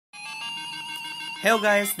Hey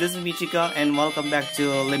guys, this is Michika and welcome back to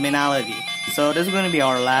Liminality. So this is going to be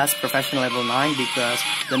our last professional level 9 because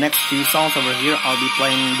the next few songs over here I'll be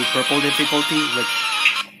playing the purple difficulty with.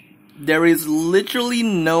 There is literally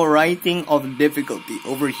no writing of difficulty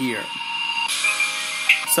over here.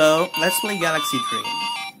 So let's play Galaxy Dream.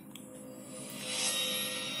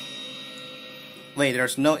 Wait,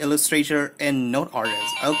 there's no illustrator and note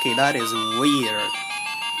artist. Okay, that is weird.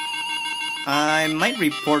 I might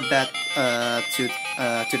report that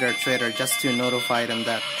to their Twitter just to notify them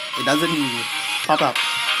that it doesn't pop up.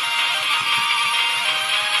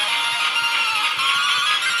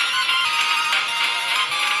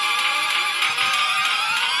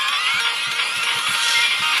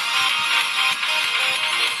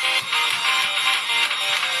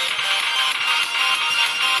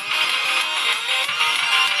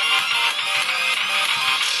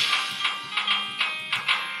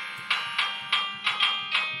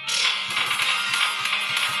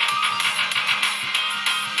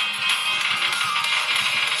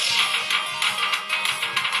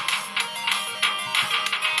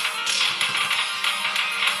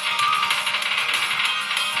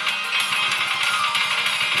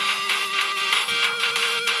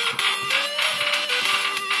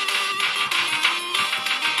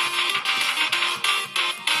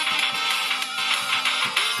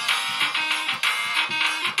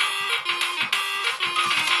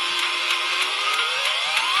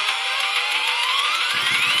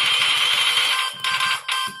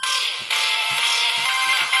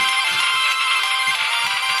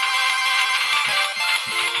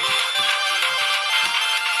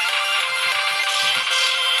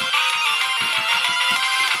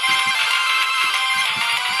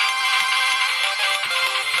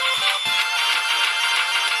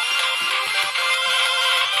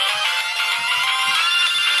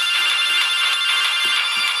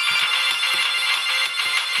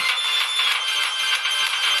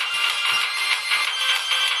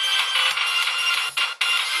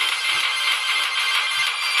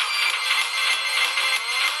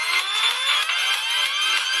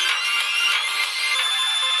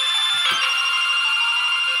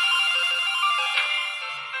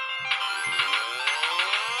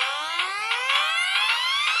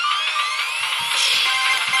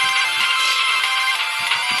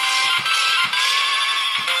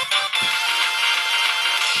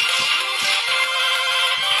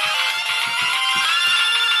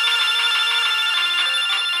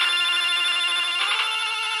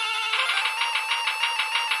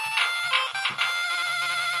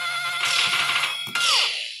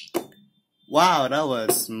 Wow, that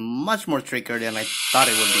was much more trickier than I thought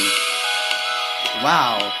it would be.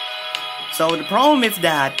 Wow. So the problem with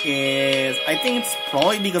that is, I think it's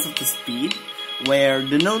probably because of the speed, where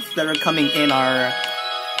the notes that are coming in are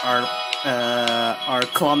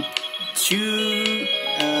clumped too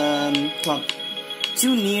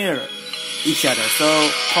near each other. So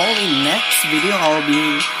probably next video I'll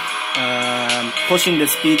be pushing the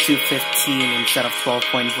speed to 15 instead of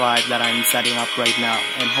 12.5 that I'm setting up right now,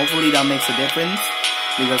 and hopefully that makes a difference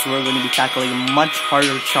because we're going to be tackling much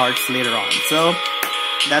harder charts later on. So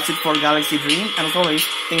that's it for Galaxy Dream, and as always,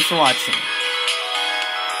 thanks for watching.